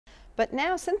But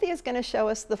now Cynthia's going to show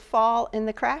us the fall in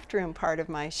the craft room part of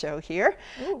my show here.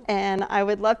 Ooh. And I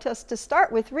would love us to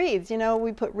start with wreaths. You know,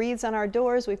 we put wreaths on our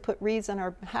doors, we put wreaths on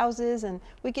our houses, and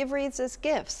we give wreaths as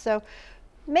gifts. So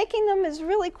making them is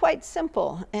really quite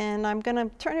simple. And I'm going to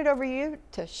turn it over to you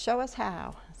to show us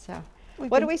how. So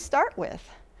what do we start with?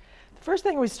 The first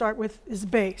thing we start with is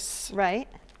base. Right.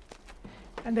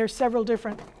 And there's several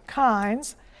different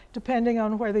kinds, depending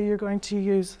on whether you're going to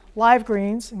use live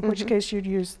greens, in which case you'd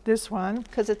use this one.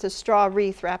 Because it's a straw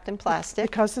wreath wrapped in plastic.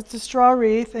 Because it's a straw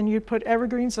wreath, and you'd put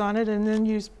evergreens on it and then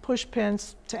use push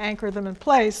pins to anchor them in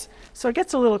place. So it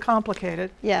gets a little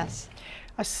complicated. Yes.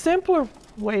 A simpler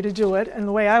way to do it, and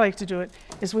the way I like to do it,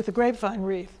 is with a grapevine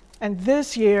wreath. And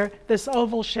this year, this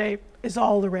oval shape is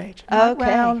all the rage. Not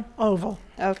round, oval.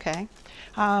 Okay.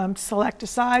 Select a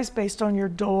size based on your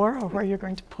door or where you're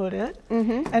going to put it.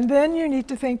 And then you need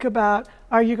to think about,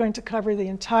 are you going to cover the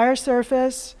entire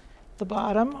surface, the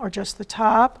bottom, or just the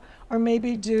top, or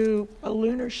maybe do a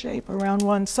lunar shape around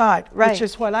one side, which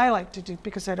is what I like to do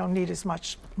because I don't need as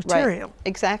much material. Right.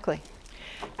 Exactly.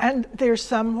 And there's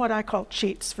some what I call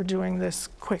cheats for doing this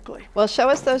quickly. Well, show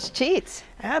us those cheats.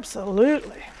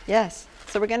 Absolutely. Yes.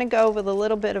 So we're going to go with a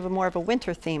little bit of more of a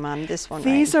winter theme on this one.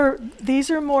 These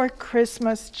are more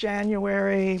Christmas,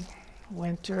 January,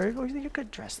 winter. You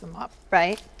could dress them up.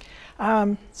 Right.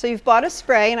 So you've bought a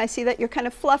spray, and I see that you're kind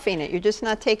of fluffing it. You're just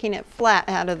not taking it flat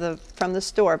out of from the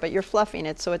store, but you're fluffing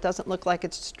it so it doesn't look like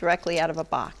it's directly out of a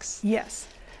box. Yes.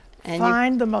 And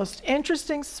find the most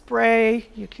interesting spray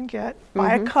you can get.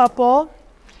 Buy a couple.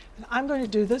 And I'm going to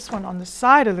do this one on the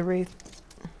side of the wreath,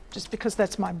 just because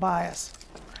that's my bias.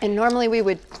 And normally we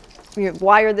would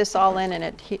wire this all in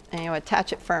and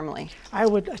attach it firmly. I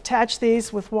would attach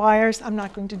these with wires. I'm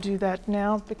not going to do that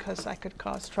now because I could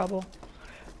cause trouble.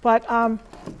 But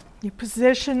you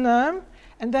position them,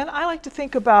 and then I like to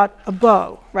think about a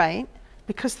bow. Right.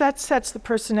 Because that sets the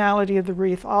personality of the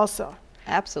wreath also.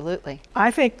 Absolutely. I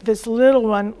think this little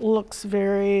one looks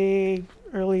very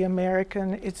early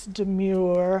American. It's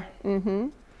demure. So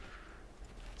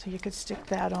you could stick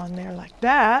that on there like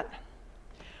that.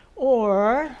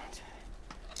 Or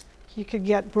you could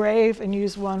get brave and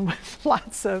use one with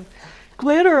lots of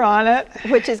glitter on it.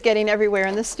 Which is getting everywhere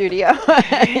in the studio.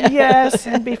 Yes,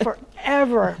 and be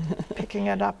forever picking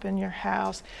it up in your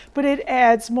house. But it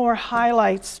adds more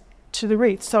highlights to the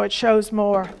wreath, so it shows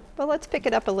more. Well, let's pick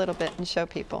it up a little bit and show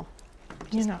people.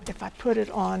 You know, if I put it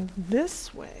on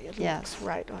this way, it looks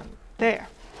right on there.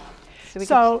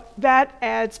 So that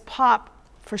adds pop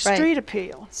for street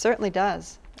appeal. Certainly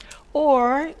does.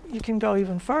 Or you can go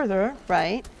even further.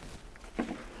 Right.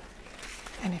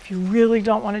 And if you really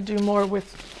don't want to do more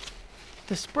with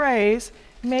the sprays,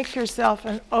 make yourself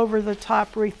an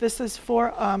over-the-top wreath. This is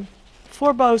four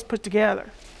bows put together.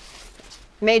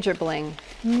 Major bling.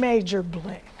 Major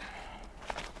bling.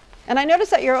 And I notice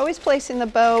that you're always placing the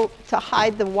bow to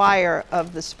hide the wire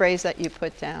of the sprays that you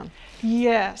put down.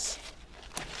 Yes.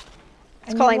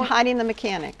 It's called hiding the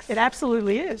mechanics. It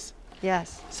absolutely is.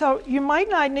 Yes. So you might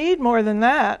not need more than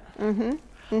that.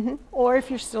 Or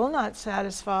if you're still not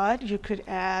satisfied, you could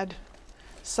add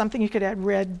something. You could add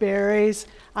red berries.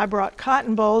 I brought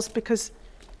cotton balls because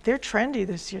they're trendy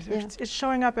this year. It's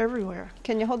showing up everywhere.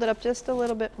 Can you hold it up just a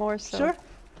little bit more so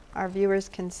our viewers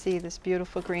can see this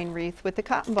beautiful green wreath with the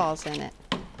cotton balls in it?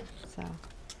 So,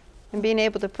 and being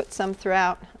able to put some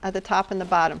throughout at the top and the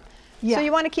bottom. So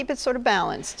you want to keep it sort of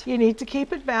balanced. You need to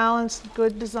keep it balanced,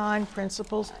 good design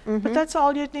principles, but that's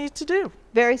all you need to do.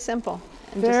 Very simple.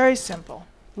 And very simple.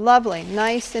 Lovely,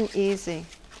 nice and easy.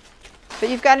 But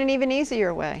you've got an even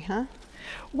easier way, huh?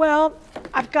 Well,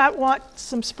 I've got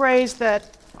some sprays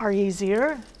that are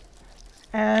easier,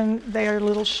 and they are a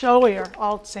little showier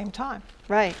all at the same time.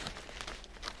 Right.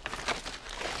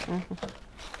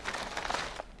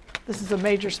 This is a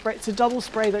major spray. It's a double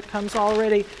spray that comes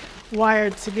already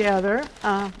wired together.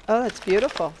 Oh, that's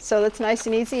beautiful. So that's nice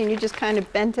and easy, and you just kind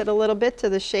of bent it a little bit to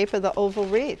the shape of the oval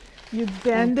wreath. You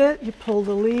bend it, you pull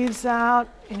the leaves out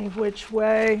any which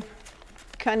way.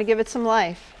 Kind of give it some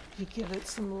life. You give it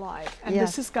some life. And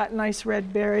this has got nice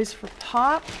red berries for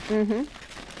top.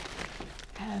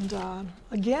 And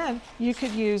again, you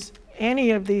could use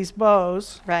any of these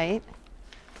bows. Right.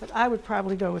 But I would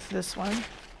probably go with this one.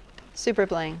 Super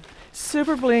bling.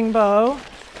 Super bling bow.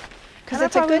 Because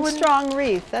it's a good, strong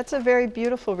wreath. That's a very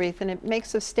beautiful wreath, and it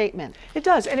makes a statement. It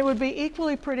does, and it would be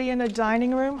equally pretty in a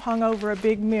dining room, hung over a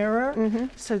big mirror,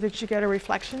 so that you get a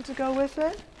reflection to go with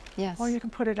it. Yes. Or you can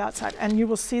put it outside, and you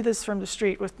will see this from the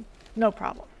street with no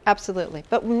problem. Absolutely.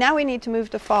 But now we need to move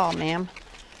to fall, ma'am.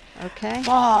 Okay?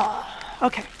 Fall.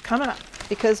 Okay, coming up.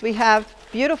 Because we have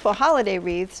beautiful holiday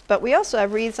wreaths, but we also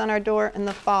have wreaths on our door in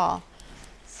the fall.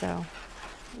 So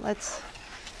let's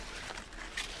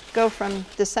go from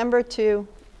December to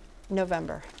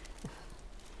November.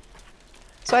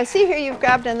 So I see here you've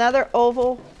grabbed another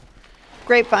oval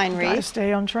grapevine Gotta wreath.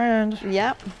 stay on trend.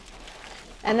 Yep.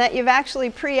 And that you've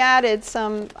actually pre-added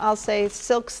some, I'll say,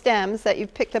 silk stems that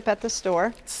you've picked up at the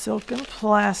store. Silk and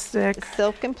plastic.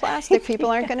 Silk and plastic. People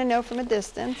aren't going to know from a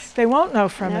distance. They won't know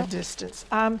from a Nope. distance.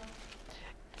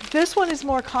 This one is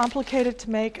more complicated to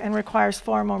make and requires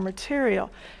far more material,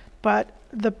 but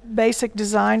the basic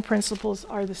design principles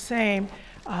are the same.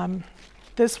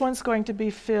 This one's going to be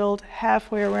filled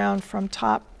halfway around from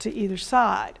top to either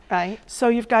side. Right. So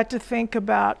you've got to think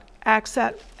about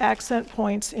accent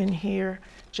points in here,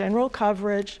 general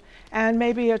coverage, and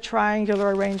maybe a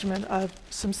triangular arrangement of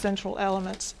some central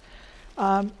elements.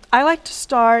 I like to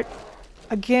start,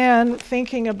 again,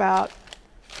 thinking about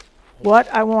what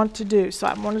I want to do. So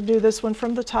I want to do this one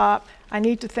from the top. I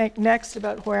need to think next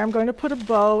about where I'm going to put a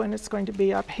bow, and it's going to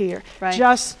be up here. Right.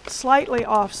 Just slightly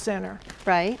off center.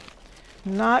 Right.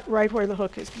 Not right where the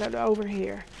hook is, but over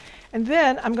here. And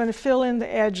then I'm going to fill in the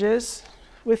edges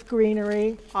with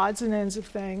greenery, odds and ends of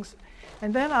things.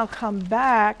 And then I'll come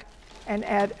back and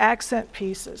add accent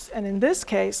pieces. And in this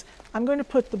case, I'm going to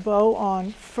put the bow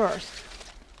on first.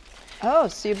 Oh,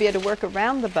 so you'll be able to work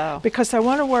around the bow. Because I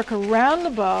want to work around the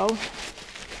bow,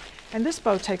 and this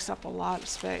bow takes up a lot of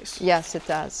space. Yes, it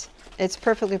does. It's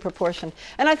perfectly proportioned.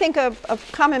 And I think a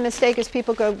common mistake is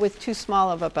people go with too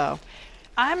small of a bow.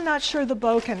 I'm not sure the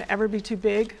bow can ever be too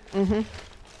big.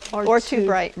 Or too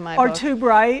bright in my Or book. too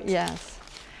bright. Yes.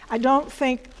 I don't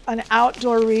think an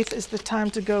outdoor wreath is the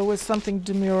time to go with something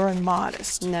demure and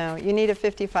modest. No, you need a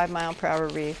 55-mile-per-hour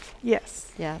wreath.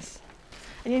 Yes. Yes.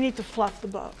 And you need to fluff the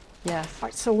bow. Yes. All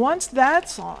right, so once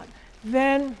that's on,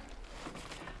 then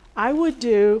I would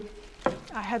do,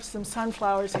 I have some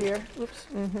sunflowers here. Oops.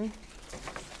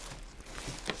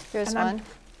 Here's And one.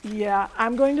 Yeah,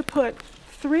 I'm going to put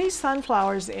 3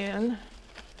 sunflowers in.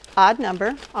 Odd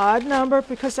number. Odd number,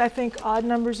 because I think odd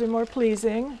numbers are more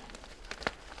pleasing.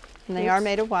 And they are Oops.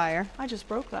 made of wire. I just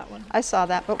broke that one. I saw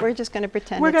that, but we're just going to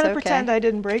pretend We're it's going to okay. pretend I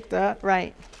didn't break that.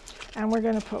 Right. And we're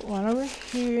going to put one over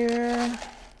here.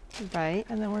 Right.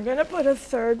 And then we're going to put a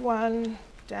third one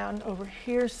down over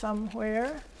here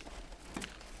somewhere.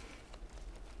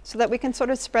 So that we can sort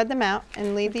of spread them out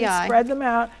and lead the You eye. spread them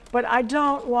out, but I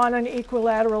don't want an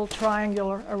equilateral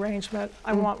triangular arrangement.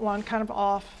 I want one kind of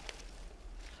off.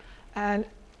 And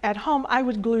at home, I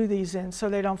would glue these in so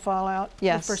they don't fall out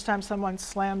Yes. the first time someone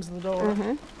slams the door.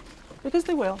 Because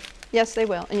they will. Yes, they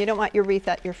will. And you don't want your wreath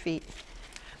at your feet.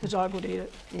 The dog would eat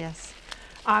it. Yes.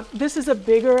 This is a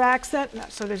bigger accent,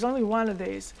 so there's only one of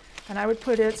these. And I would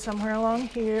put it somewhere along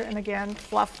here, and again,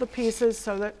 fluff the pieces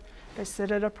so that they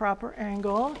sit at a proper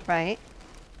angle. Right.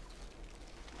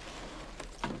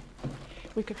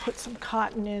 We could put some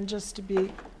cotton in just to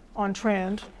be on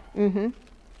trend. I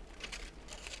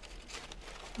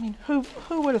mean, who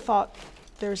would have thought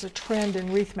there's a trend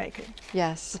in wreath making?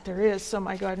 Yes. But there is, so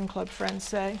my garden club friends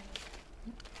say.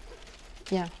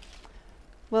 Yeah.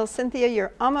 Well, Cynthia,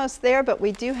 you're almost there, but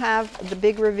we do have the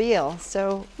big reveal.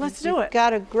 So Let's do you've it.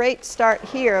 got a great start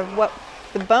here of what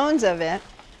the bones of it,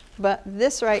 but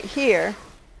this right here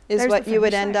is There's what the you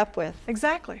would finished end thing. up with.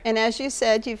 Exactly. And as you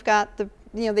said, you've got the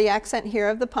the accent here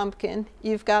of the pumpkin.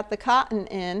 You've got the cotton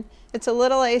in. It's a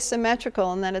little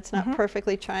asymmetrical in that it's not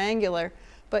perfectly triangular,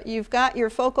 but you've got your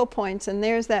focal points, and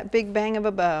there's that big bang of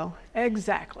a bow.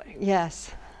 Exactly.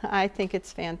 Yes, I think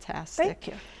it's fantastic. Thank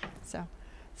you.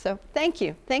 So thank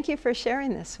you. Thank you for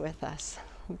sharing this with us.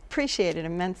 Appreciate it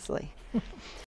immensely.